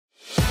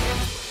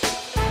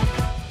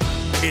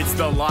It's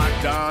the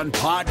Locked On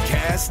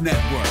Podcast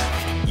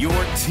Network, your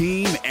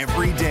team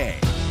every day.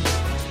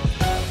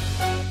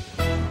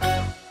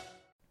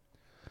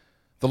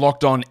 The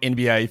Locked On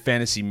NBA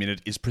Fantasy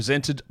Minute is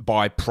presented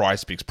by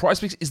PrizePicks.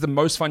 PrizePicks is the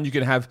most fun you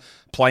can have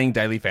playing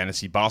daily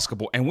fantasy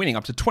basketball and winning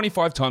up to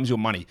 25 times your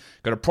money.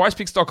 Go to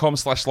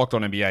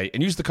prizepicks.com/LockedOnNBA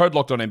and use the code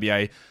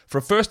LockedOnNBA for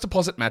a first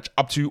deposit match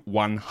up to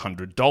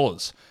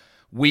 $100.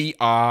 We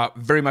are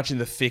very much in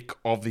the thick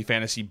of the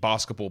fantasy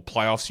basketball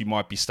playoffs. You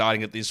might be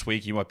starting it this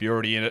week. You might be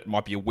already in it. It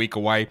might be a week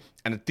away.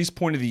 And at this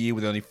point of the year,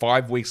 with only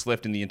 5 weeks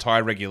left in the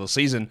entire regular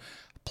season,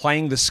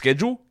 playing the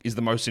schedule is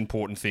the most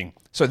important thing.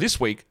 So this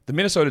week, the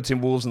Minnesota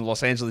Timberwolves and the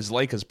Los Angeles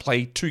Lakers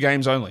play 2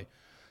 games only.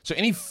 So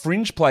any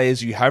fringe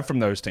players you have from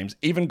those teams,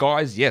 even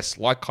guys, yes,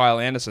 like Kyle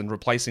Anderson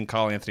replacing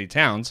Karl Anthony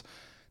Towns,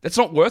 that's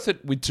not worth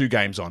it with 2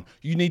 games on.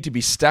 You need to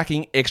be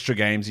stacking extra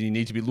games, and you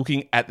need to be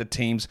looking at the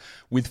teams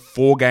with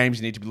 4 games.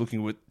 You need to be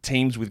looking at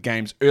teams with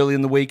games early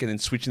in the week and then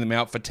switching them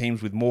out for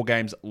teams with more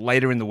games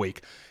later in the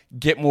week.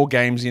 Get more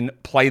games in,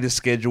 play the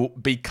schedule,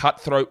 be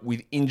cutthroat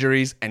with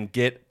injuries, and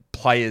get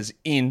players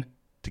in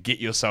to get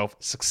yourself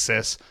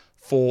success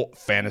for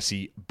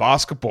fantasy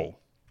basketball.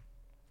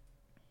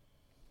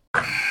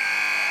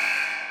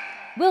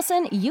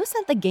 Wilson, you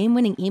sent the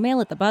game-winning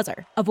email at the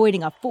buzzer,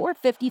 avoiding a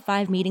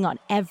 4:55 meeting on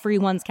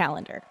everyone's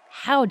calendar.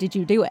 How did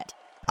you do it?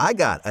 I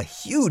got a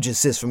huge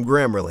assist from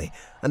Grammarly,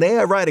 an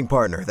AI writing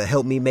partner that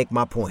helped me make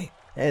my point.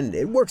 And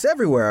it works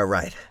everywhere I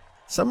write.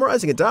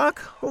 Summarizing a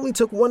doc only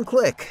took 1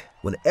 click.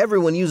 When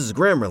everyone uses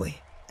Grammarly,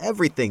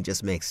 everything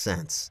just makes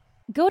sense.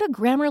 Go to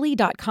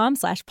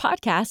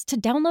Grammarly.com/podcast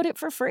to download it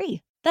for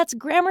free. That's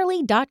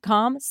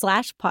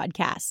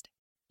Grammarly.com/podcast.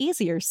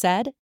 Easier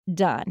said,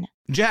 done.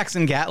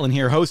 Jackson Gatlin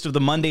here, host of the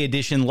Monday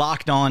edition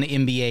Locked On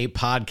NBA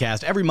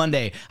podcast. Every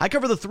Monday, I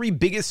cover the 3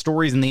 biggest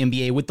stories in the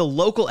NBA with the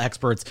local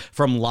experts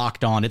from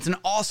Locked On. It's an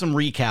awesome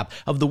recap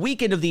of the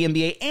weekend of the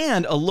NBA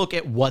and a look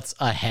at what's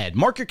ahead.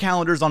 Mark your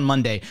calendars on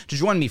Monday to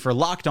join me for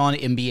Locked On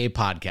NBA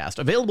podcast,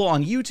 available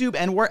on YouTube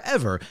and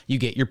wherever you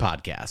get your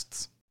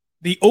podcasts.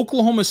 The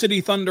Oklahoma City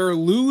Thunder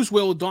lose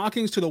Will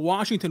Dawkins to the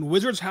Washington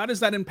Wizards. How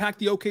does that impact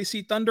the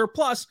OKC Thunder?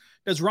 Plus,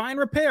 does Rayan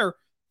Rupert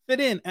fit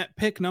in at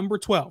pick number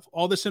 12?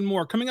 All this and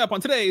more coming up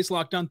on today's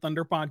Locked On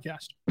Thunder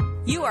podcast.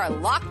 You are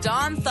Locked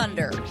On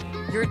Thunder,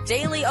 your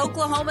daily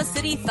Oklahoma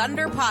City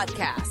Thunder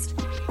podcast.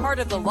 Part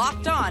of the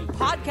Locked On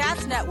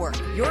Podcast Network,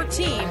 your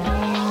team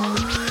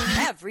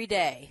every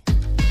day.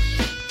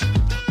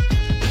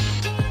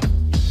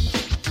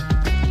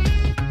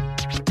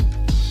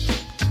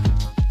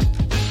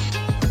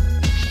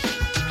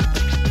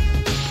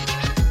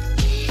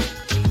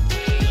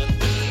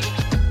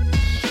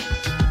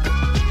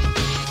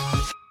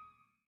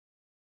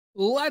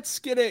 Let's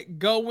get it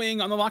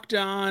going on the Locked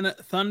On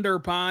Thunder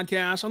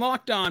podcast, on the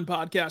Locked On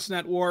Podcast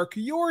Network,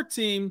 your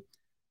team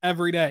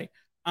every day.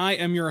 I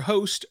am your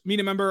host,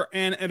 media member,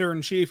 and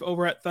editor-in-chief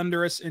over at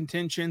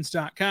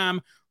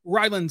thunderousintentions.com,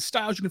 Rylan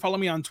Styles. You can follow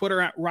me on Twitter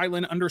at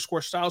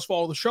Rylan_Styles.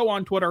 Follow the show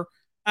on Twitter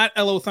at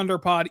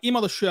LOThunderPod.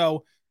 Email the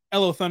show,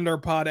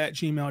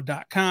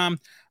 LOThunderPod@gmail.com.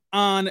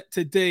 On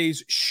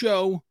today's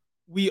show,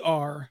 we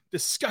are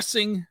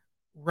discussing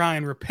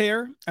Rayan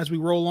Rupert as we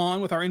roll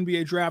on with our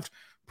NBA Draft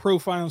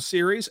Profile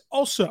series.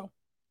 Also,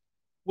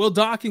 Will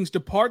Dawkins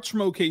departs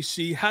from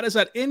OKC. How does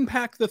that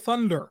impact the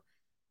Thunder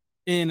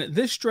in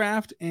this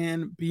draft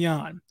and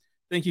beyond?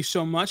 Thank you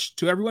so much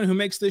to everyone who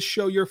makes this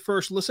show your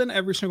first listen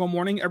every single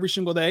morning, every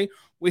single day.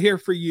 We're here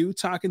for you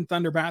talking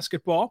Thunder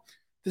basketball.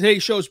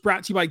 Today's show is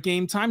brought to you by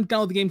Game Time.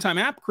 Download the Game Time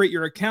app, create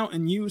your account,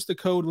 and use the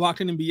code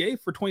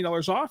LOCKEDONNBA for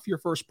 $20 off your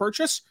first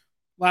purchase.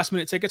 Last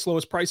minute tickets,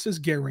 lowest prices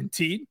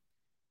guaranteed.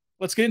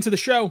 Let's get into the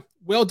show.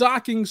 Will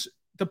Dawkins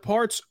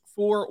departs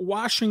for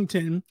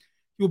Washington.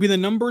 He will be the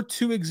number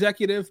 2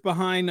 executive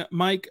behind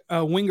Mike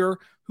Winger,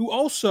 who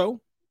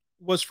also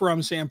was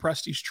from Sam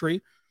Presti's tree.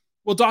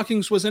 Will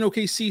Dawkins was in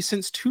OKC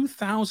since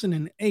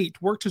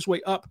 2008, worked his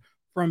way up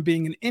from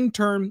being an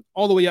intern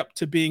all the way up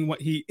to being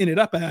what he ended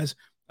up as,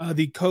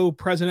 the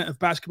co-president of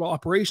basketball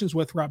operations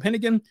with Rob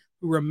Hennigan,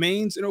 who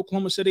remains in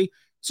Oklahoma City.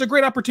 It's a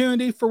great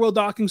opportunity for Will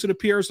Dawkins. It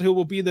appears he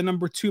will be the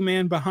number 2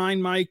 man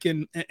behind Mike,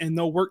 and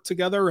they'll work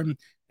together and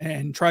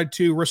tried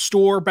to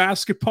restore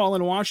basketball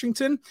in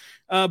Washington.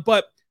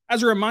 But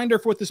as a reminder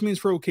for what this means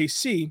for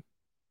OKC,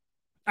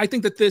 I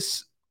think that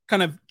this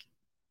kind of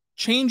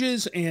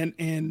changes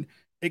and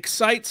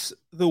excites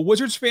the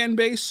Wizards fan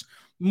base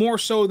more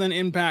so than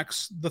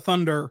impacts the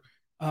Thunder,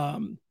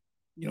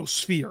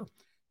 sphere.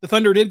 The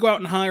Thunder did go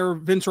out and hire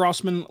Vince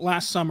Rossman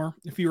last summer,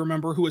 if you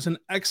remember, who is an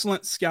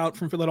excellent scout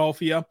from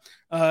Philadelphia,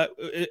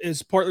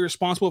 is partly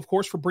responsible, of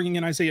course, for bringing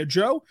in Isaiah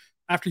Joe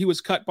after he was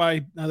cut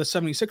by the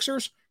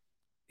 76ers.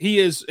 He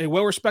is a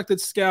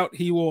well-respected scout.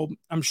 He will,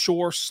 I'm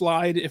sure,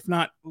 slide, if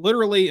not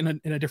literally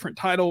in a different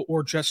title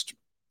or just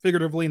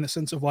figuratively in the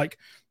sense of like,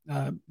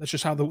 that's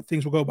just how the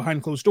things will go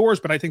behind closed doors.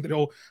 But I think that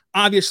he'll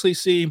obviously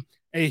see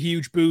a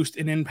huge boost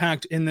in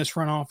impact in this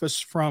front office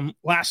from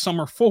last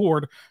summer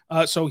forward.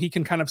 So he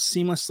can kind of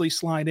seamlessly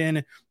slide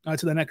in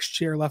to the next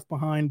chair left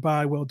behind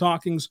by Will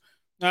Dawkins.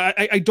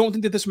 I don't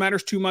think that this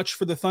matters too much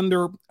for the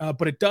Thunder,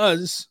 but it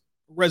does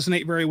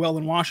resonate very well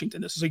in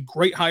Washington. This is a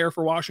great hire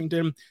for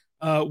Washington.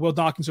 Will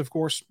Dawkins, of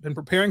course, been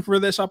preparing for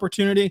this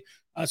opportunity.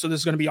 So this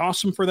is going to be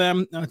awesome for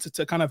them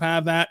to kind of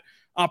have that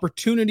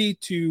opportunity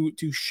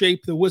to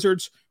shape the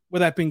Wizards.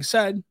 With that being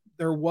said,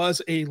 there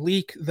was a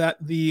leak that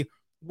the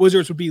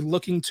Wizards would be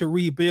looking to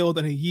rebuild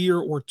in a year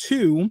or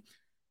two.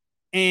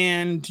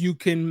 And you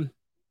can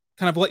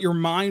kind of let your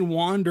mind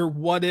wander.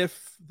 What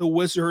if the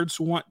Wizards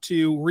want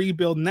to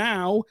rebuild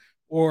now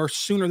or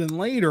sooner than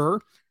later?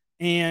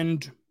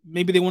 And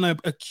maybe they want to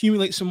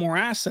accumulate some more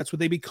assets.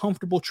 Would they be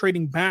comfortable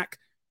trading back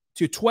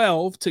to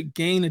 12 to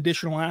gain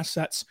additional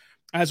assets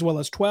as well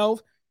as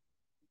 12?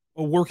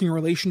 A working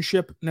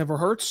relationship never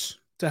hurts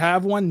to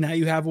have one. Now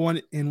you have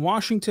one in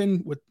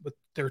Washington with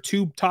their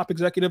two top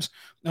executives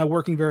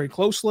working very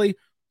closely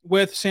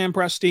with Sam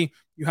Presti.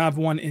 You have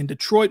one in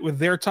Detroit with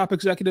their top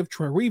executive,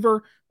 Troy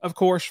Weaver, of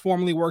course,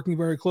 formerly working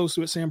very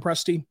closely with Sam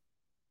Presti.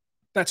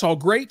 That's all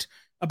great.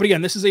 But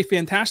again, this is a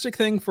fantastic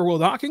thing for Will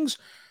Dawkins.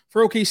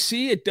 For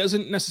OKC, it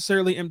doesn't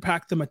necessarily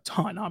impact them a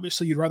ton.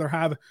 Obviously, you'd rather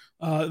have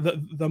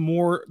the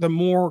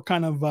more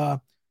kind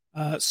of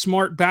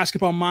smart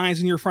basketball minds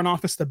in your front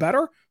office, the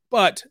better.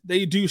 But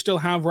they do still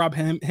have Rob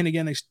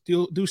Hennigan. They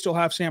still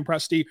have Sam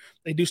Presti.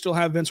 They do still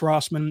have Vince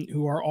Rossman,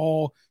 who are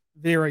all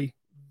very,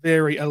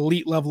 very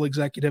elite level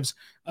executives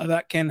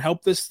that can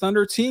help this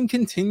Thunder team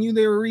continue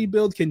their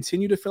rebuild,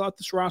 continue to fill out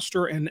this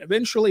roster, and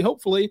eventually,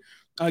 hopefully,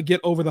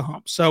 get over the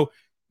hump. So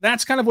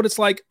that's kind of what it's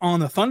like on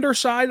the Thunder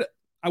side.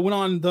 I went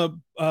on the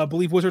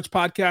Believe Wizards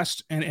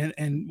podcast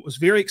and was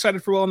very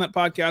excited for Will on that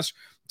podcast.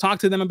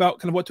 Talked to them about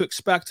kind of what to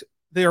expect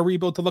their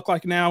rebuild to look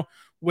like now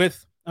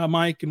with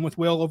Mike and with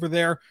Will over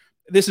there.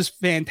 This is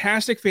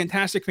fantastic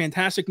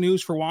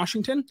news for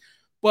Washington,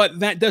 but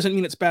that doesn't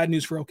mean it's bad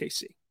news for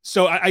OKC.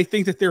 So I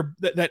think that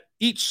that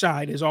each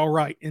side is all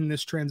right in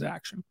this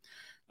transaction.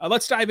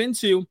 Let's dive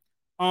into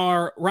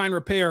our Rayan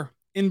Rupert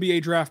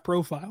NBA draft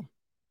profile.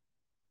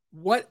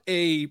 What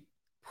a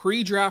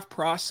pre-draft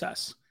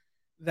process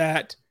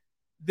that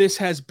this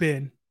has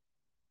been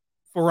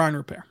for Rayan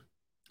Rupert.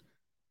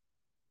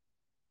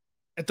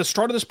 At the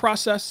start of this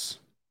process,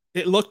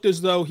 it looked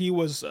as though he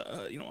was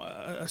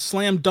a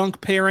slam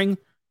dunk pairing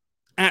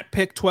at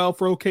pick 12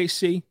 for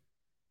OKC.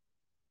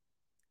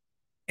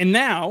 And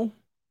now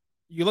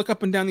you look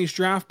up and down these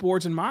draft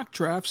boards and mock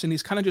drafts, and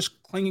he's kind of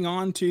just clinging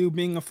on to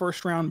being a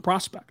first-round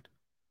prospect.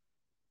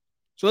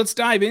 So let's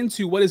dive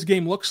into what his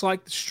game looks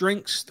like, the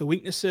strengths, the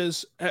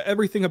weaknesses,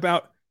 everything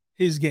about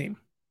his game.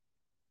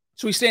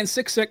 So he stands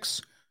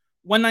 6'6",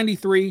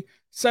 193,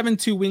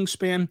 7'2"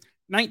 wingspan,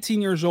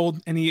 19 years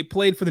old, and he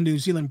played for the New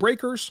Zealand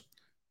Breakers.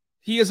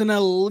 He is an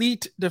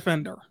elite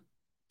defender,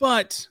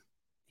 but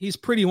he's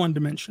pretty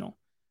one-dimensional.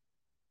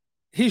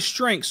 His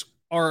strengths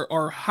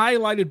are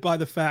highlighted by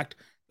the fact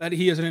that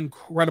he is an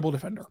incredible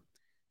defender.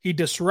 He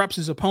disrupts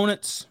his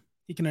opponents.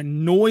 He can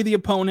annoy the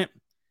opponent.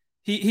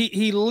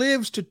 He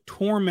lives to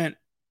torment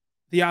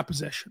the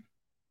opposition.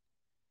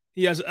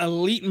 He has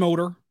elite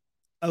motor,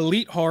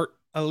 elite heart,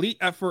 elite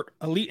effort,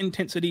 elite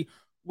intensity,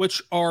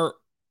 which are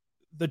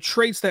the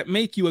traits that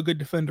make you a good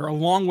defender,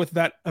 along with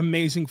that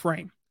amazing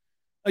frame.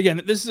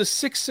 Again, this is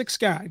a 6'6"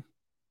 guy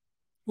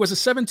who has a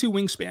 7'2"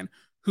 wingspan,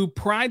 who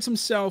prides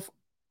himself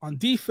on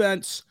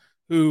defense,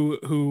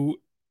 who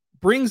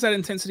brings that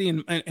intensity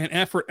and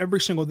effort every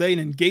single day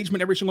and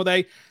engagement every single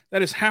day.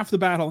 That is half the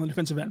battle on the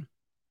defensive end.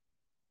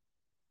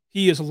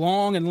 He is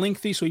long and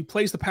lengthy, so he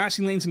plays the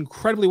passing lanes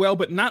incredibly well,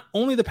 but not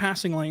only the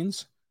passing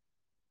lanes.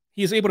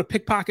 He is able to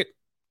pickpocket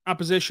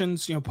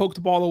oppositions, poke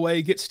the ball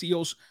away, get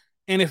steals.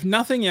 And if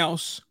nothing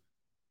else,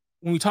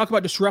 when we talk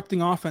about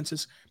disrupting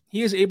offenses,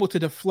 he is able to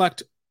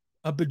deflect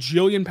a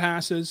bajillion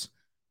passes.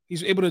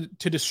 He's able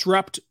to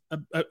disrupt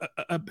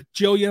a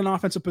bajillion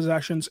offensive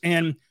possessions.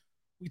 And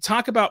we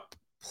talk about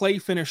play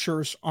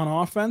finishers on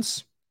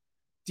offense.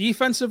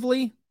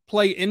 Defensively,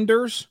 play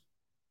enders,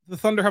 the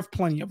Thunder have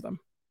plenty of them.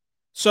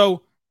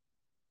 So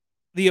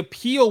the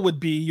appeal would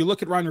be, you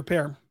look at Rayan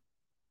Rupert.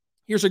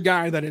 Here's a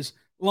guy that is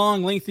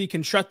long, lengthy,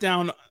 can shut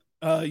down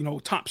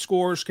top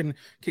scorers, can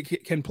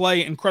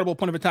play incredible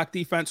point of attack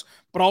defense,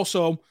 but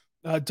also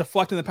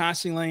deflect in the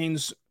passing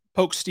lanes,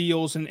 poke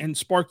steals, and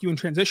spark you in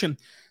transition.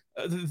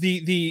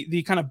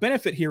 The kind of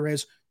benefit here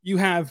is you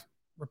have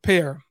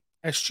Rupert,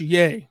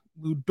 SGA,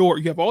 Lou Dort.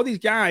 You have all these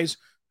guys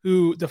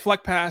who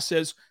deflect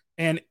passes,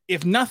 and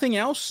if nothing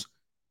else,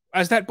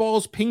 as that ball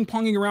is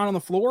ping-ponging around on the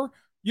floor,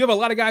 you have a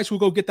lot of guys who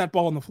go get that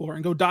ball on the floor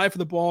and go dive for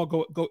the ball,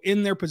 go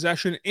in their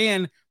possession.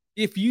 And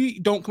if you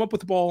don't come up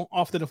with the ball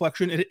off the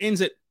deflection, it ends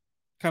it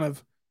kind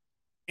of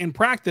in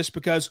practice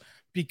because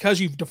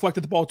you've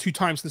deflected the ball 2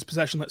 times this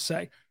possession, let's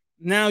say.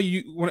 Now,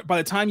 by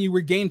the time you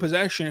regain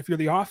possession, if you're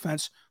the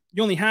offense,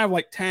 you only have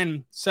like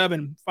 10,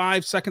 7,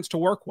 5 seconds to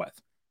work with.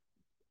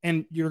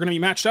 And you're going to be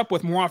matched up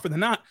with, more often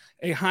than not,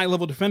 a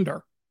high-level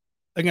defender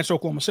against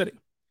Oklahoma City.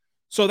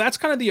 So that's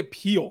kind of the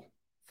appeal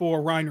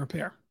for Rayan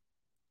Rupert.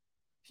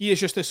 He is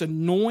just this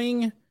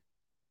annoying,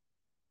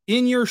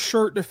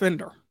 in-your-shirt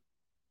defender.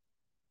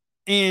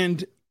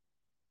 And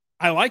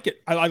I like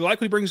it. I like what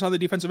he brings on the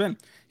defensive end.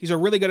 He's a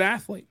really good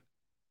athlete.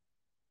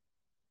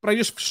 But I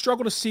just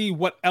struggle to see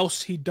what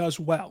else he does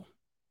well.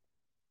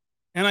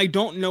 And I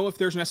don't know if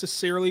there's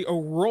necessarily a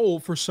role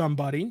for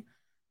somebody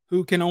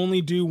who can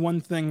only do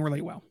one thing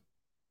really well.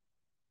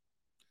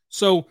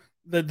 So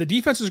the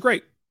defense is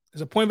great.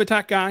 As a point of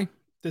attack guy,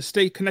 to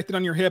stay connected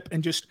on your hip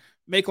and just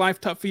make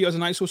life tough for you as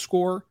an ISO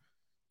scorer,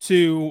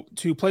 to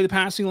play the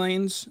passing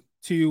lanes,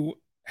 to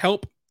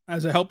help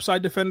as a help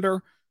side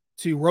defender,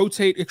 to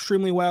rotate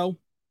extremely well.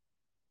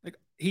 Like,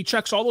 he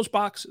checks all those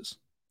boxes.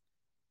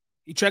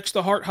 He checks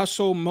the heart,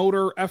 hustle,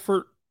 motor,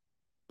 effort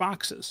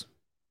boxes.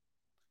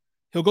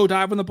 He'll go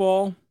dive on the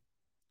ball,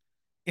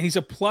 and he's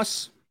a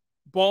plus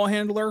ball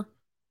handler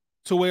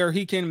to where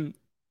he can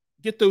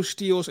get those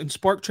steals and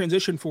spark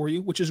transition for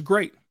you, which is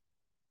great.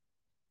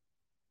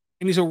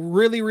 And he's a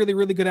really, really,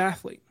 really good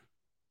athlete.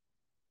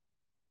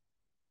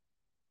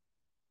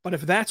 But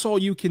if that's all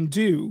you can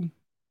do,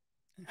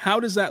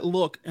 how does that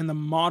look in the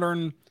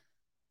modern,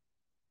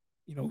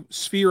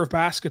 sphere of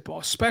basketball,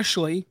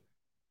 especially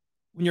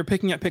when you're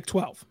picking at pick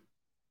 12?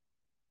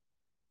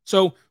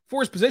 So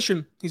for his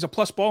position, he's a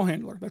plus ball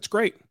handler. That's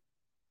great.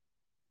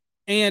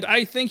 And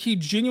I think he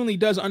genuinely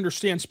does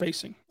understand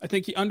spacing. I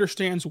think he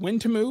understands when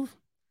to move.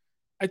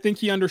 I think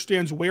he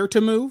understands where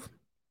to move.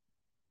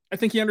 I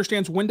think he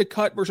understands when to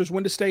cut versus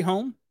when to stay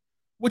home,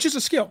 which is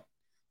a skill.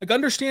 Like,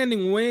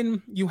 understanding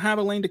when you have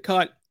a lane to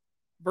cut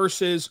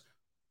versus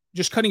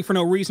just cutting for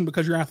no reason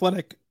because you're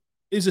athletic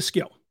is a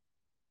skill.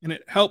 And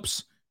it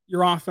helps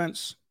your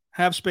offense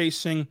have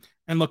spacing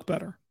and look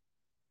better.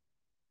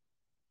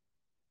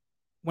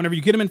 Whenever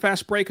you get him in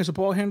fast break as a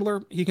ball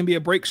handler, he can be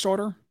a break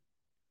starter.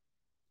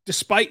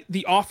 Despite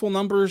the awful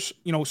numbers,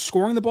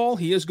 scoring the ball,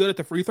 he is good at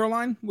the free throw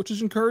line, which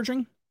is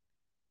encouraging.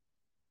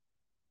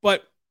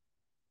 But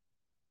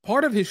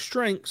part of his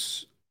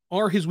strengths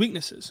are his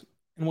weaknesses.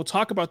 And we'll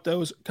talk about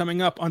those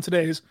coming up on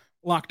today's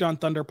Locked On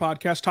Thunder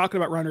podcast,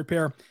 talking about Rayan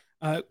Rupert.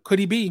 Could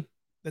he be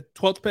the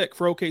 12th pick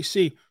for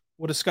OKC?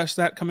 We'll discuss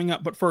that coming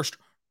up. But first,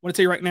 I want to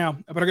tell you right now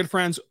about our good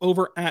friends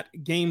over at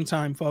Game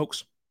Time,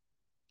 folks.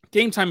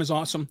 Game Time is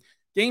awesome.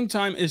 Game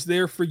Time is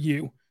there for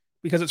you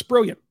because it's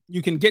brilliant.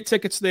 You can get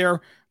tickets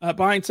there.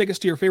 Buying tickets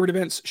to your favorite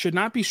events should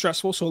not be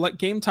stressful, so let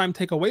Game Time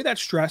take away that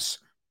stress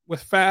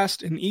with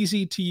fast and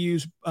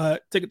easy-to-use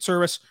ticket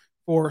service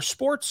for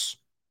sports,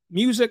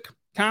 music,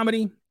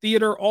 comedy,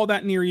 theater, all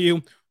that near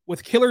you,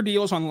 with killer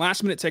deals on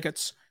last-minute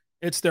tickets.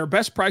 It's their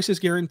best prices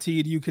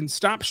guaranteed. You can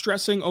stop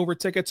stressing over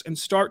tickets and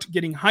start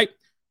getting hyped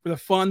for the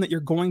fun that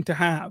you're going to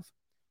have.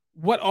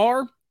 What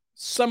are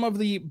some of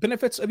the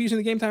benefits of using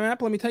the Game Time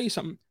app? Let me tell you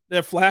something. They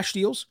have flash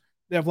deals.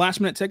 They have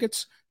last-minute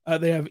tickets.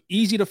 They have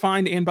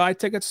easy-to-find and buy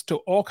tickets to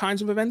all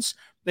kinds of events.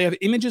 They have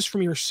images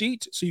from your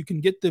seat so you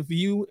can get the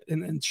view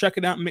and check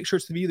it out and make sure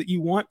it's the view that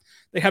you want.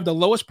 They have the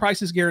lowest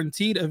prices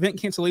guaranteed, event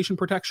cancellation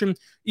protection,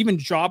 even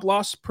job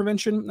loss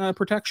prevention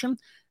protection.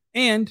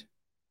 And,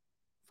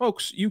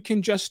 folks, you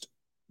can just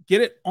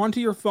get it onto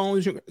your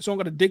phone. So you don't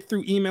got to dig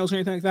through emails or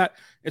anything like that.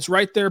 It's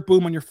right there,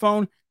 boom, on your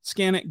phone.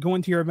 Scan it, go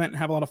into your event, and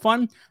have a lot of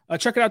fun.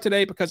 Check it out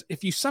today, because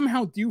if you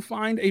somehow do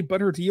find a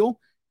better deal,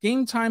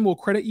 Game Time will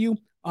credit you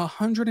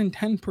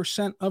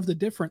 110% of the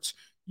difference.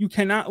 You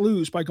cannot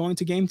lose by going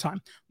to Game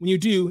Time. When you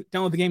do,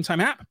 download the Game Time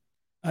app.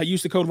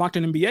 Use the code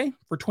LOCKEDONNBA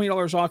for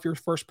 $20 off your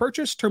first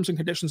purchase. Terms and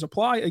conditions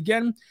apply.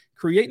 Again,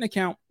 create an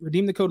account,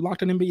 redeem the code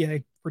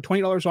LOCKEDONNBA for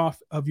 $20 off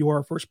of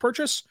your first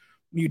purchase.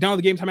 When you download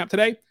the Game Time app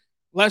today,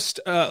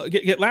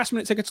 get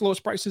last-minute tickets,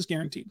 lowest prices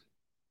guaranteed.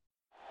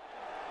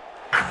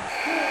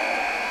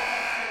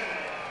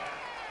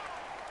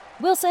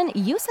 Wilson,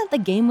 you sent the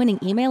game-winning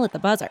email at the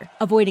buzzer,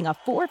 avoiding a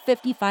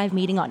 4:55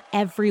 meeting on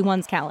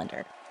everyone's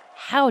calendar.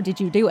 How did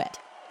you do it?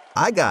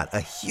 I got a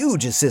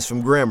huge assist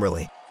from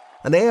Grammarly,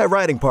 an AI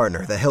writing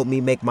partner that helped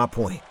me make my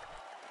point.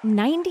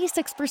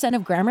 96%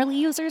 of Grammarly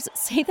users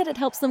say that it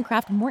helps them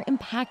craft more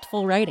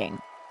impactful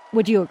writing.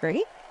 Would you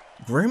agree?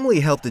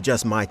 Grammarly helped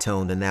adjust my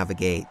tone to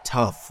navigate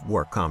tough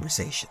work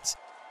conversations.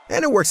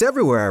 And it works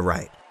everywhere I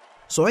write,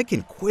 so I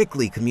can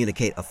quickly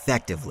communicate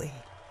effectively.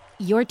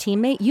 Your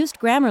teammate used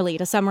Grammarly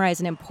to summarize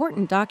an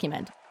important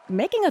document,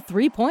 making a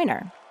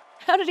 3-pointer.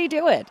 How did he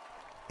do it?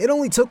 It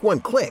only took one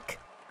click.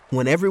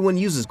 When everyone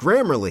uses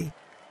Grammarly,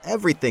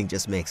 everything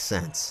just makes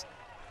sense.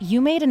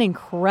 You made an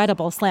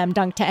incredible slam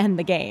dunk to end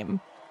the game.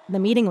 The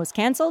meeting was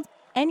canceled,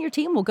 and your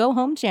team will go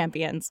home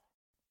champions.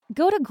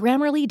 Go to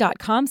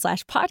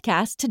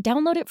Grammarly.com/podcast to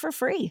download it for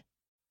free.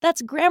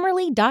 That's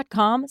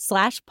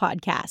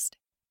Grammarly.com/podcast.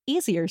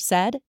 Easier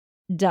said,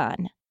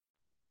 done.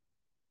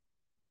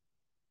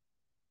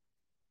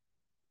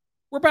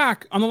 We're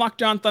back on the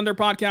Locked On Thunder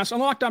podcast, on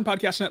the Locked On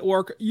Podcast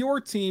Network, your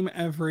team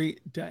every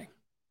day.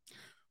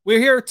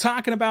 We're here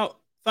talking about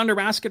Thunder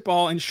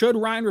basketball, and should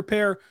Rayan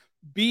Rupert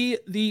be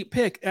the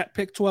pick at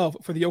pick 12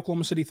 for the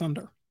Oklahoma City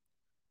Thunder?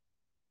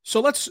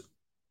 So let's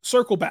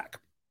circle back.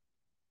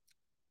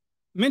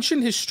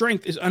 Mentioned his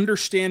strength is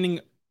understanding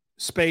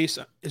space,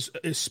 is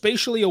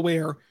spatially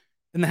aware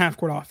in the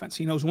half-court offense.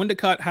 He knows when to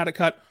cut, how to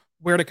cut,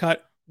 where to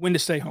cut, when to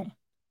stay home.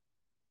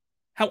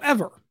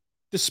 However,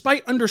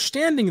 despite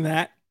understanding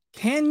that,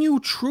 can you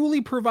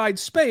truly provide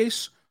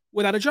space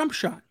without a jump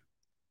shot?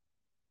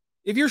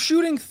 If you're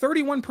shooting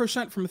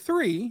 31% from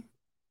three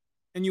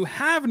and you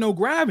have no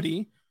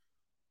gravity,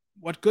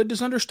 what good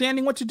does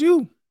understanding what to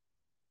do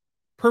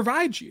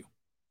provide you?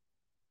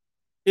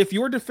 If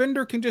your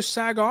defender can just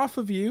sag off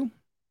of you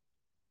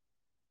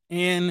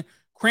and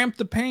cramp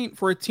the paint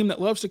for a team that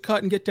loves to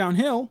cut and get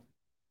downhill,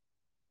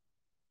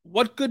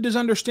 what good does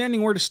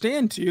understanding where to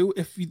stand to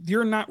if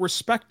you're not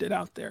respected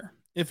out there?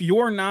 If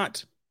you're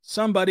not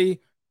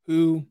somebody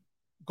who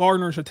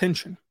garners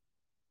attention?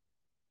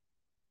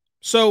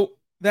 So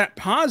that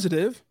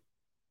positive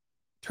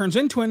turns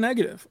into a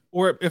negative,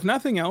 or if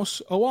nothing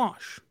else, a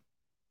wash.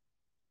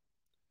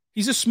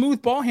 He's a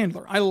smooth ball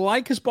handler. I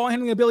like his ball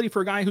handling ability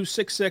for a guy who's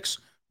 6'6"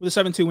 with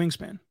a 7'2"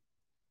 wingspan.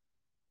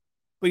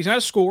 But he's not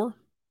a scorer.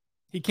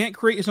 He can't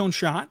create his own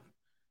shot.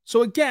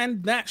 So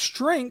again, that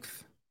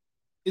strength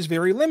is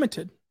very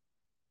limited.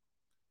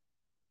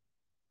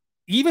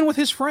 Even with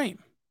his frame,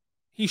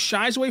 he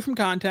shies away from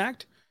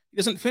contact. He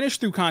doesn't finish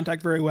through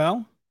contact very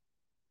well.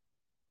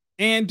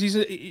 And he's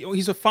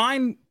a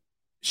fine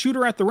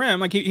shooter at the rim.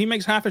 Like he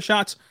makes half his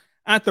shots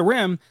at the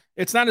rim.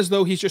 It's not as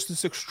though he's just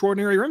this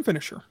extraordinary rim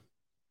finisher.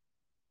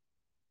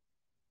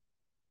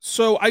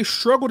 So I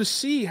struggle to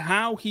see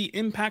how he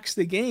impacts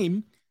the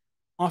game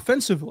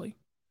offensively.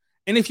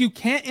 And if you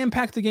can't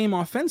impact the game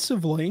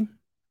offensively,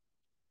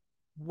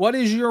 what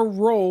is your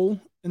role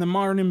in the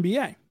modern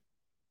NBA?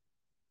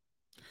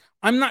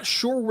 I'm not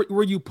sure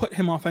where you put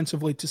him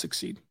offensively to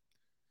succeed.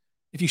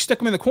 If you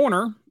stick him in the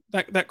corner,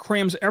 that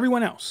crams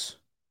everyone else.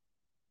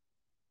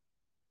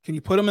 Can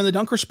you put him in the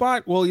dunker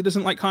spot? Well, he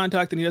doesn't like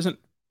contact, and he doesn't,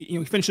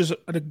 he finishes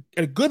at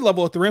a good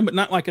level at the rim, but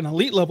not like an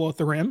elite level at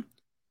the rim.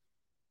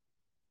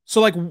 So,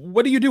 like,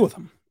 what do you do with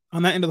him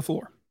on that end of the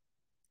floor?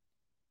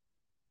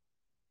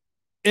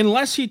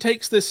 Unless he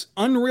takes this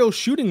unreal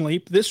shooting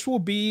leap, this will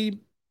be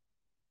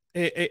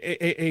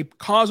a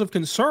cause of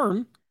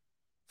concern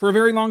for a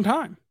very long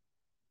time.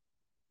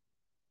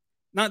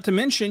 Not to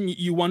mention,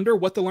 you wonder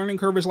what the learning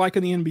curve is like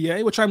in the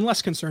NBA, which I'm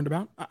less concerned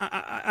about.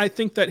 I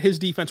think that his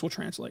defense will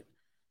translate.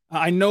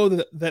 I know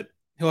that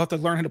he'll have to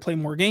learn how to play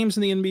more games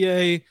in the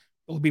NBA.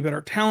 There'll be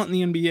better talent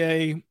in the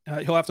NBA.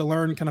 He'll have to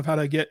learn kind of how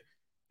to get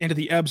into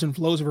the ebbs and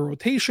flows of a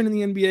rotation in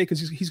the NBA,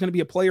 because he's going to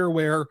be a player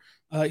where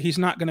he's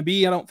not going to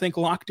be, I don't think,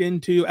 locked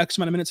into X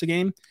amount of minutes a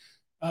game.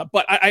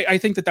 But I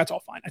think that that's all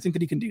fine. I think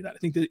that he can do that. I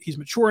think that he's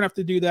mature enough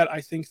to do that.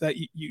 I think that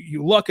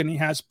you look and he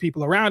has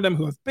people around him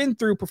who have been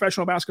through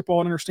professional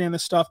basketball and understand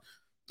this stuff.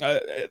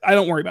 I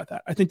don't worry about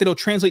that. I think that he'll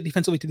translate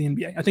defensively to the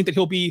NBA. I think that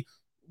he'll be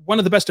one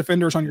of the best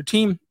defenders on your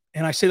team.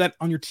 And I say that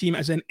on your team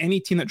as in any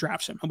team that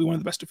drafts him. He'll be one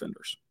of the best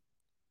defenders.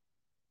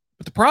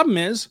 But the problem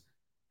is,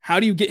 how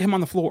do you get him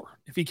on the floor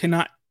if he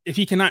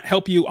cannot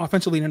help you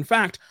offensively? And in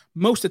fact,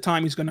 most of the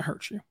time he's going to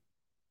hurt you.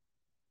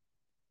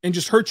 And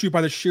just hurt you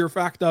by the sheer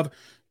fact of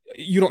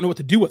you don't know what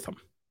to do with him.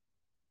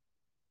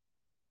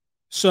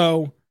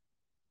 So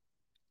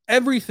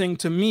everything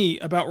to me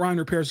about Rayan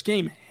Rupert's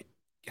game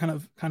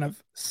kind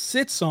of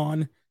sits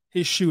on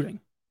his shooting.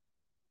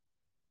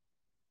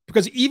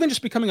 Because even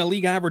just becoming a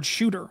league average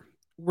shooter,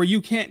 where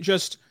you can't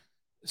just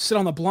sit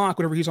on the block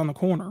whenever he's on the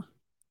corner,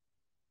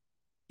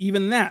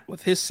 even that,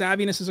 with his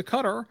savviness as a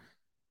cutter,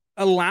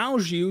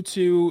 allows you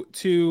to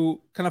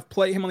kind of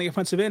play him on the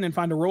offensive end and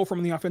find a role for him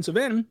on the offensive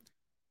end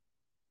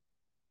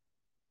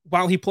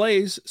while he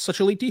plays such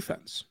elite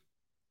defense.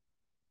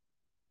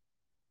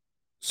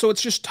 So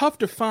it's just tough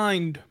to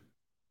find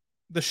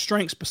the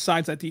strengths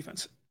besides that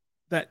defense.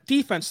 That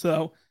defense,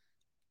 though,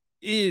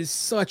 is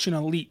such an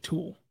elite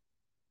tool.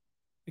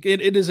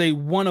 It is a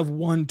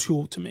one-of-one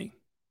tool to me.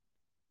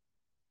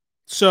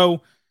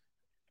 So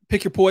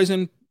pick your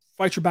poison,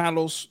 fight your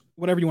battles,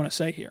 whatever you want to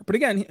say here. But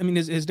again, I mean,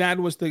 his dad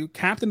was the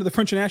captain of the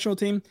French national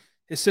team.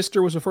 His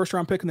sister was a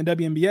first-round pick in the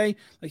WNBA.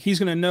 Like, he's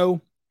going to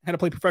know how to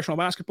play professional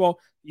basketball.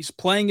 He's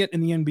playing it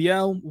in the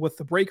NBL with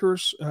the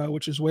Breakers,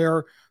 which is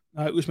where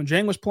Ousmane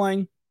Dieng was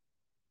playing.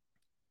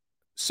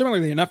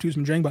 Similarly enough to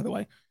Ousmane Dieng, by the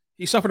way,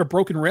 he suffered a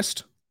broken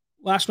wrist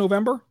last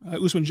November.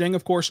 Ousmane Dieng,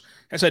 of course,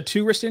 has had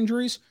 2 wrist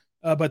injuries,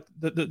 but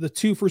the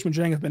 2 for Ousmane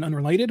Dieng have been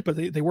unrelated, but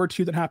they were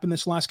 2 that happened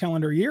this last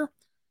calendar year.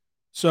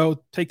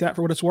 So take that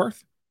for what it's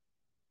worth.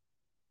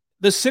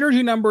 The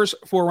synergy numbers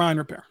for Rayan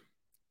Rupert: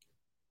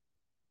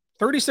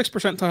 36th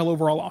percentile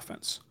overall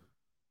offense,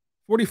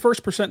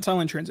 41st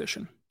percentile in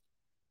transition,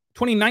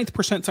 29th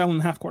percentile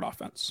in half-court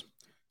offense,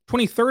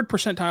 23rd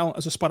percentile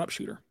as a spot-up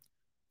shooter,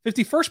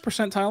 51st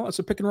percentile as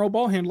a pick-and-roll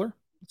ball handler.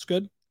 That's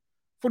good.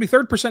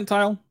 43rd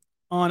percentile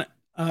on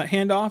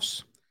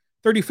handoffs,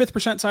 35th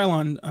percentile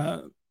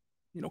on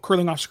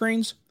curling off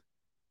screens,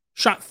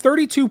 shot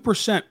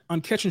 32%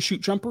 on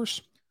catch-and-shoot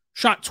jumpers,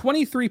 shot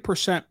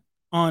 23%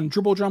 on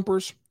dribble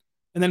jumpers,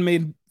 and then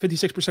made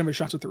 56% of his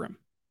shots at the rim.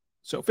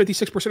 So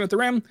 56% at the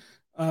rim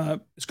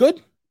is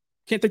good.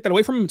 Can't take that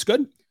away from him. It's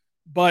good.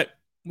 But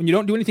when you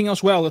don't do anything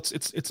else well,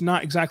 it's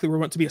not exactly where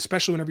we want to be,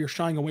 especially whenever you're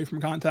shying away from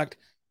contact,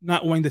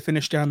 not wanting to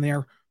finish down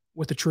there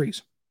with the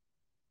trees.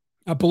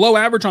 Below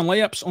average on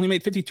layups, only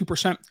made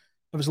 52%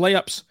 of his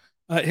layups.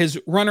 His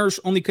runners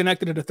only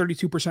connected at a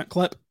 32%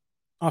 clip.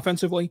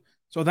 offensively.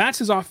 So that's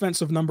his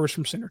offensive numbers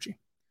from Synergy.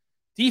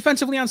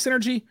 Defensively on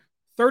Synergy,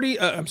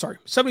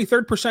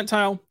 73rd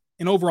percentile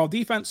in overall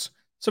defense,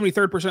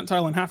 73rd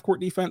percentile in half-court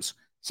defense,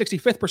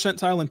 65th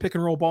percentile in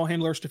pick-and-roll ball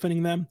handlers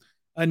defending them,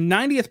 a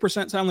 90th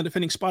percentile in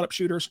defending spot-up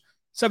shooters,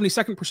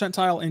 72nd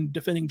percentile in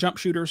defending jump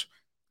shooters,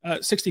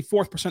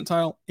 64th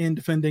percentile in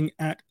defending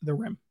at the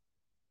rim.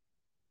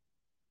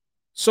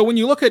 So when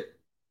you look at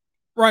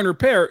Rayan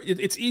Rupert,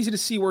 it's easy to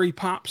see where he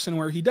pops and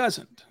where he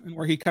doesn't, and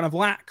where he kind of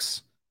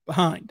lacks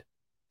behind.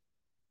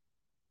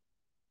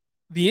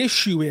 The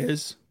issue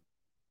is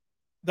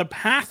the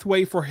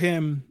pathway for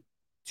him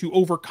to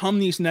overcome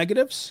these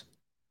negatives,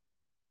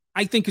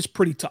 I think, is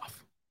pretty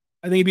tough.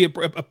 I think it'd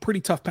be a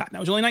pretty tough path. Now,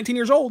 he's only 19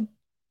 years old.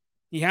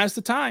 He has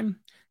the time.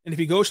 And if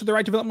he goes to the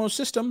right developmental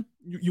system,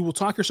 you will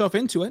talk yourself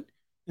into it.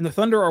 And the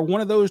Thunder are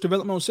one of those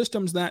developmental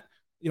systems that,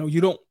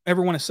 you don't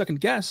ever want to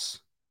second guess.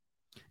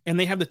 And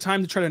they have the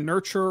time to try to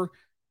nurture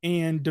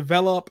and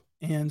develop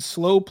and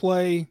slow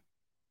play,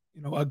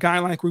 a guy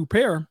like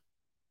Rupert.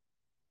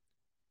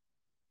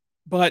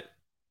 But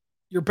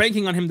you're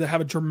banking on him to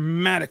have a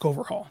dramatic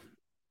overhaul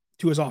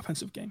to his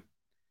offensive game,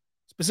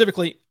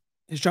 specifically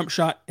his jump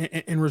shot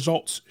and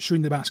results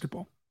shooting the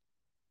basketball.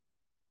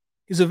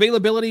 His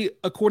availability,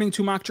 according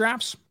to mock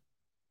drafts,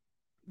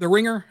 The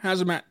Ringer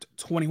has him at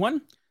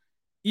 21,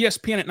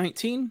 ESPN at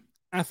 19,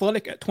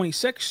 Athletic at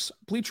 26,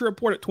 Bleacher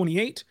Report at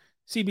 28,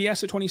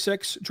 CBS at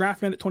 26,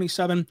 DraftNet at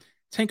 27,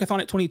 Tankathon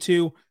at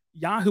 22,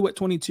 Yahoo at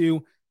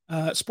 22,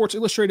 Sports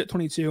Illustrated at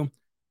 22.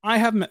 I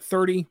have him at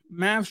 30.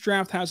 Mavs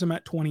Draft has him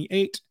at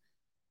 28.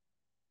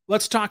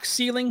 Let's talk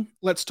ceiling.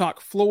 Let's talk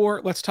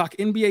floor. Let's talk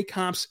NBA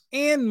comps.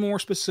 And more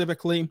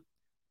specifically,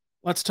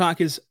 let's talk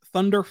his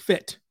Thunder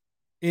fit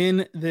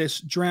in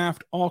this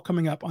draft, all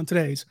coming up on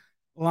today's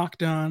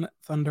Locked On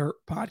Thunder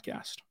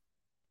podcast.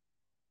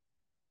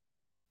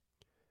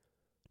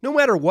 No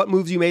matter what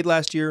moves you made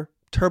last year,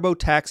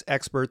 TurboTax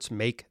experts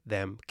make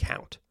them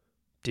count.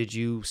 Did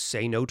you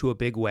say no to a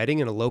big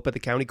wedding and elope at the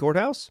county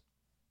courthouse?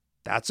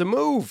 That's a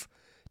move.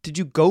 Did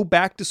you go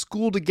back to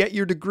school to get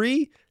your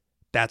degree?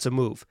 That's a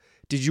move.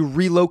 Did you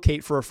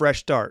relocate for a fresh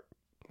start?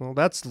 Well,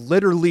 that's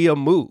literally a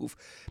move.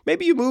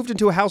 Maybe you moved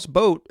into a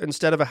houseboat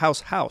instead of a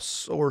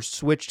house, or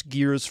switched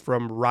gears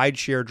from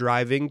rideshare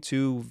driving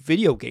to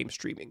video game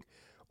streaming.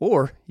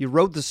 Or you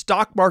rode the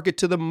stock market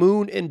to the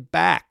moon and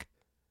back.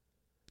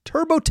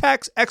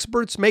 TurboTax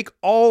experts make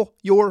all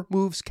your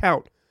moves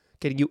count,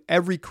 getting you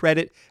every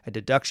credit and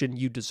deduction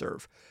you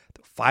deserve.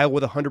 They'll file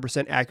with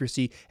 100%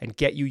 accuracy and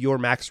get you your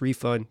max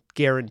refund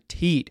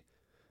guaranteed.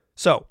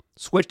 So,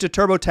 switch to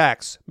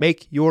TurboTax.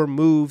 Make your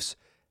moves.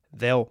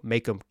 They'll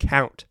make them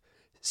count.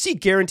 See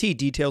guarantee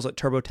details at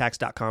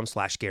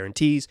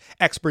turbotax.com/guarantees.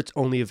 Experts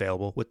only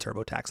available with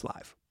TurboTax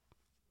Live.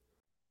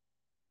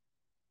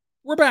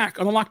 We're back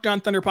on the Locked On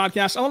Thunder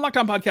podcast, on the Locked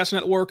On Podcast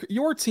Network,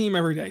 your team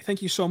every day.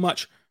 Thank you so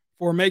much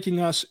for making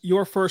us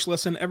your first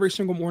listen every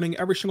single morning,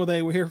 every single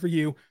day. We're here for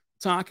you,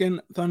 talking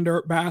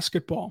Thunder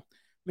basketball.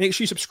 Make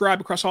sure you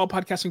subscribe across all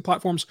podcasting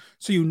platforms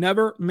so you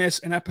never miss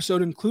an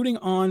episode, including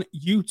on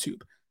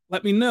YouTube.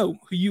 Let me know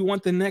who you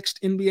want the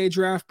next NBA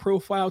draft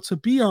profile to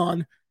be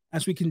on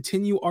as we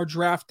continue our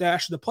draft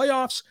dash to the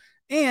playoffs.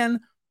 And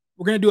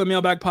we're going to do a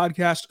mailbag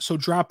podcast, so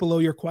drop below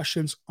your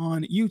questions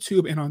on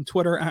YouTube and on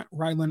Twitter at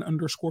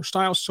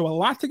Ryland_Styles. So a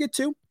lot to get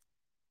to.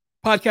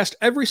 Podcast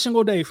every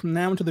single day from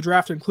now until the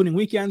draft, including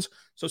weekends.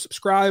 So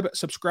subscribe on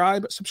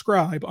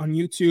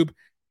YouTube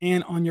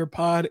and on your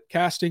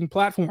podcasting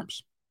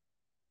platforms.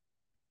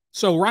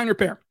 So Rayan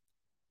Rupert,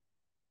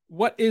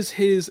 what is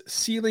his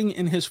ceiling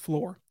and his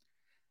floor?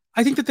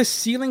 I think that the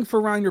ceiling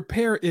for Rayan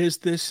Rupert is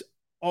this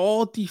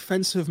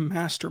all-defensive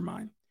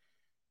mastermind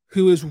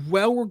who is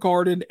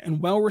well-regarded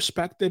and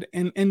well-respected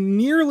and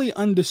nearly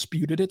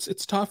undisputed.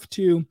 It's tough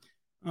to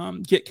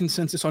get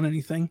consensus on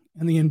anything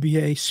in the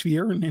NBA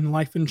sphere and in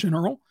life in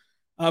general,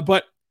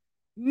 but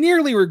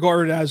nearly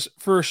regarded as,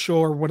 for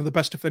sure, one of the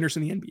best defenders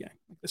in the NBA.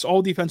 This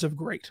all-defensive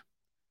great.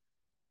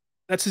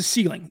 That's his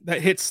ceiling.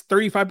 That hits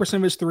 35%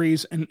 of his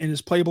threes and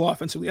is playable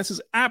offensively. That's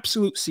his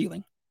absolute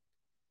ceiling.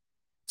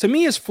 To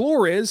me, his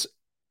floor is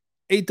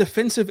a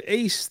defensive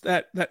ace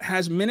that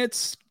has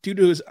minutes due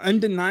to his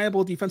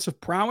undeniable defensive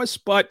prowess,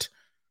 but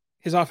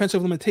his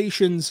offensive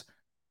limitations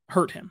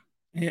hurt him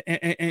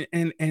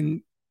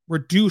and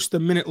reduce the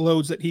minute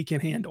loads that he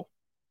can handle.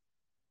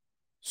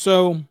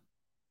 So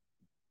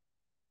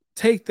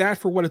take that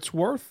for what it's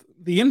worth.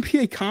 The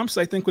NBA comps,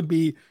 I think, would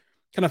be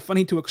kind of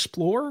funny to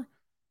explore.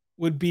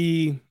 Would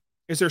be,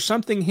 is there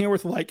something here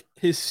with like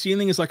his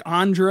ceiling is like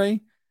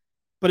Andre,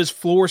 but his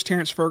floor is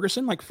Terrence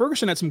Ferguson? Like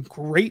Ferguson had some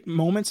great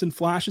moments and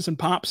flashes and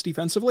pops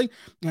defensively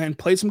and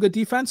played some good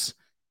defense.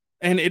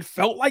 And it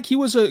felt like he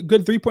was a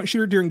good three-point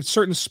shooter during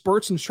certain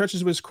spurts and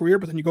stretches of his career.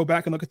 But then you go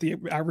back and look at the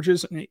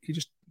averages and he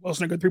just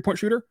wasn't a good three-point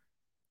shooter.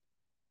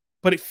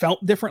 But it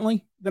felt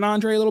differently than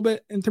Andre a little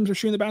bit in terms of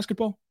shooting the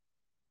basketball.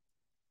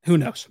 Who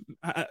knows?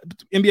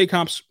 NBA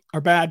comps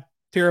are bad,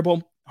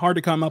 terrible, hard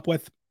to come up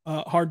with,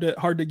 hard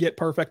to get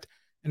perfect.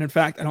 And in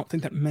fact, I don't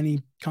think that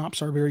many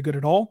comps are very good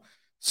at all.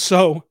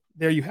 So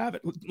there you have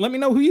it. Let me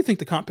know who you think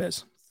the comp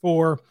is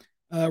for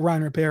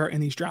Rayan Rupert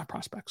and these draft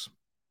prospects.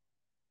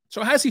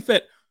 So how does he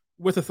fit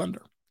with the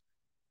Thunder?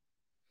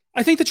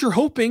 I think that you're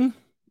hoping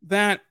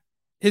that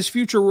his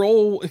future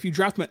role, if you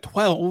draft him at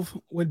 12,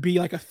 would be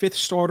like a fifth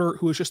starter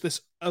who is just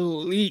this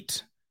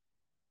elite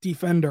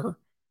defender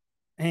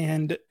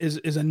and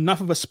is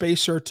enough of a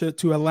spacer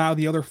to allow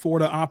the other four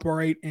to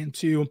operate and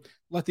to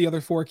let the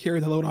other four carry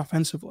the load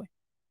offensively.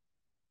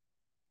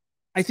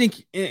 I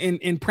think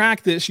in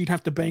practice, you'd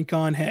have to bank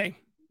on, hey,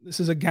 this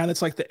is a guy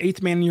that's like the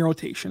 8th man in your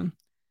rotation,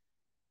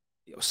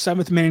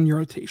 7th man in your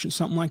rotation,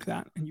 something like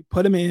that. And you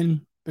put him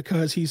in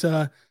because he's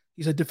a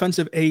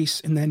defensive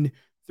ace. And then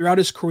throughout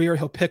his career,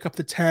 he'll pick up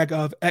the tag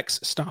of X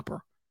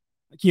stopper.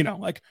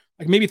 Like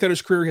maybe throughout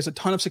his career, he has a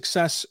ton of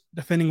success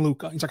defending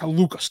Luka. He's like a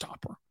Luka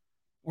stopper,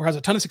 or has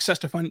a ton of success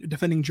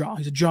defending Ja.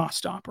 He's a Ja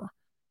stopper.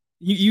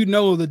 You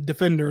know the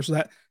defenders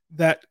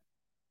that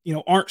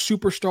aren't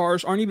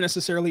superstars, aren't even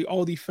necessarily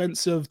all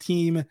defensive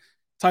team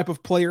type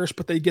of players,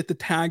 but they get the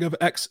tag of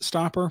X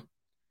stopper.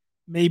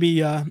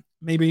 Maybe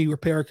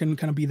Rupert can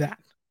kind of be that.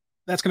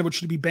 That's kind of what you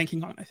should be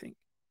banking on, I think.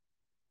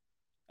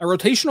 A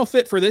rotational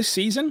fit for this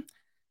season,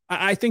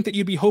 I think that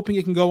you'd be hoping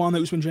it can go on the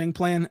Ousmane Dieng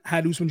plan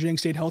had Ousmane Dieng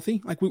stayed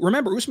healthy. Like,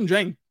 remember, Ousmane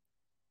Dieng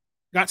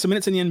got some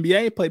minutes in the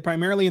NBA, played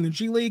primarily in the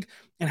G League,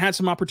 and had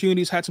some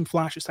opportunities, had some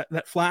flashes.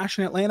 That flash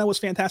in Atlanta was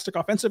fantastic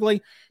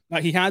offensively.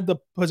 He had the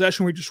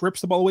possession where he just rips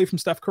the ball away from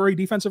Steph Curry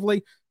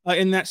defensively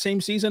in that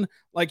same season.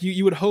 Like,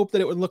 you would hope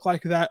that it would look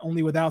like that,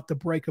 only without the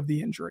break of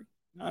the injury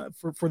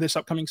for this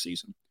upcoming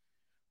season.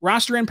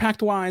 Roster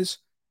impact-wise,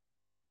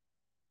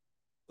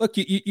 look,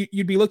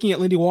 you'd be looking at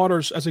Lindy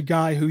Waters as a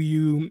guy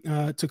who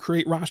to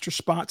create roster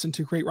spots and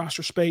to create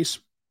roster space,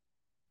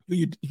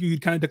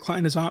 you'd kind of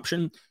decline his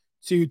option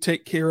to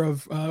take care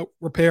of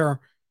Rupert,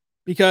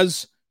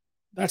 because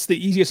that's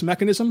the easiest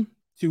mechanism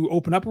to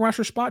open up a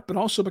roster spot, but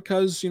also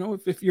because,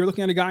 if you're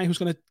looking at a guy who's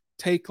going to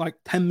take like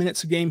 10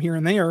 minutes a game here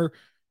and there,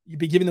 you'd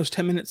be giving those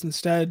 10 minutes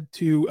instead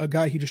to a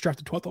guy who just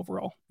drafted 12th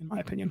overall, in my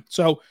opinion.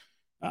 So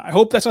I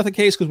hope that's not the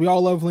case, because we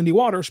all love Lindy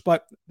Waters,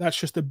 but that's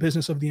just the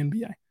business of the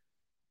NBA.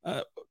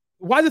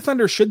 Why the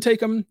Thunder should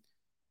take him?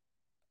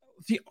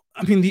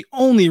 The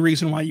only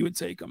reason why you would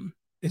take him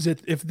is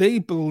that if they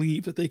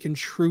believe that they can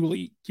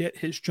truly get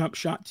his jump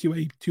shot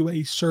to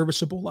a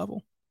serviceable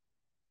level.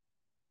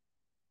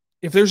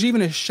 If there's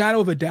even a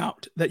shadow of a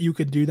doubt that you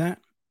could do that,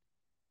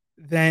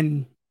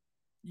 then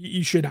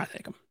you should not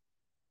take him.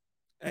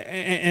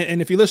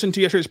 And if you listen to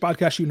yesterday's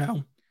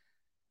podcast,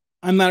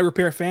 I'm not a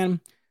Rupert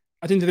fan.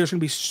 I think that there's going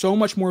to be so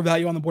much more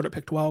value on the board at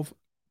pick 12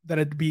 that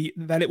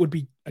it would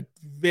be a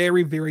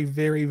very, very,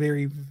 very,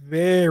 very,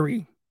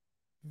 very,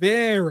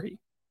 very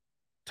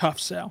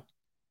tough sell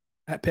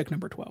at pick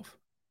number 12.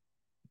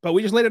 But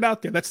we just laid it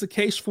out there. That's the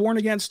case for and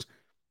against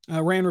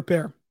Rayan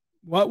Rupert.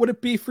 What would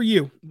it be for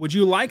you? Would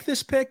you like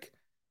this pick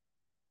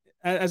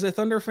as a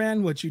Thunder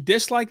fan? Would you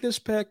dislike this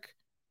pick?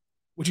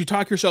 Would you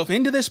talk yourself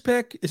into this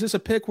pick? Is this a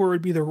pick where it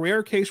would be the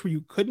rare case where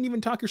you couldn't even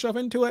talk yourself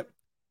into it?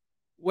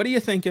 What are you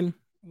thinking?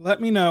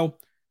 Let me know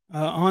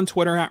on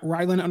Twitter at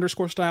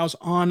Rylan_Styles,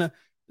 on the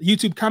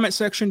YouTube comment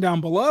section down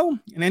below,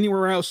 and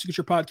anywhere else you get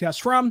your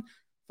podcast from.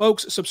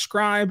 Folks,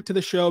 subscribe to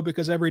the show,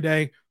 because every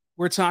day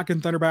we're talking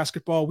Thunder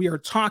basketball. We are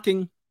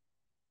talking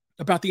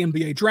about the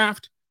NBA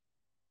draft.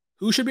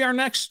 Who should be our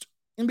next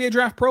NBA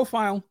draft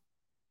profile?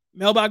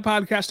 Mailbag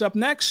podcast up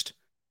next.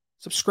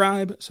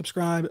 Subscribe.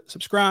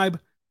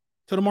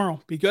 Till tomorrow,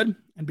 be good,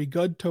 and be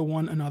good to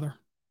one another.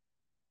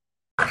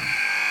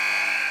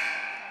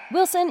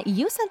 Wilson,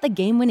 you sent the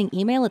game-winning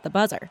email at the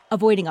buzzer,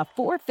 avoiding a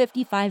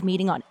 4:55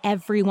 meeting on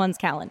everyone's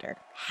calendar.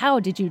 How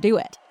did you do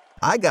it?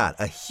 I got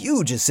a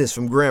huge assist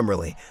from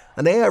Grammarly,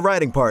 an AI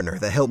writing partner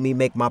that helped me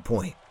make my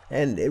point.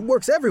 And it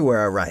works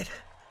everywhere I write.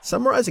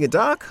 Summarizing a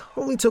doc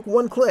only took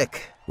one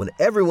click. When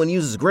everyone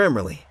uses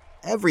Grammarly,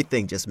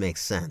 everything just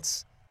makes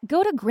sense.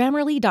 Go to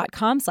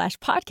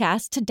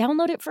Grammarly.com/podcast to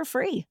download it for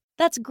free.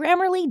 That's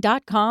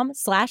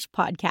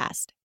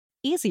Grammarly.com/podcast.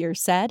 Easier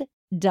said,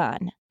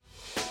 done.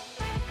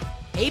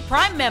 Hey,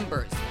 Prime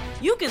members,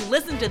 you can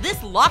listen to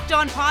this Locked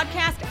On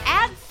podcast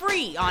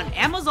ad-free on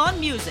Amazon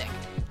Music.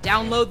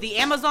 Download the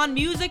Amazon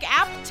Music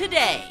app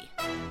today.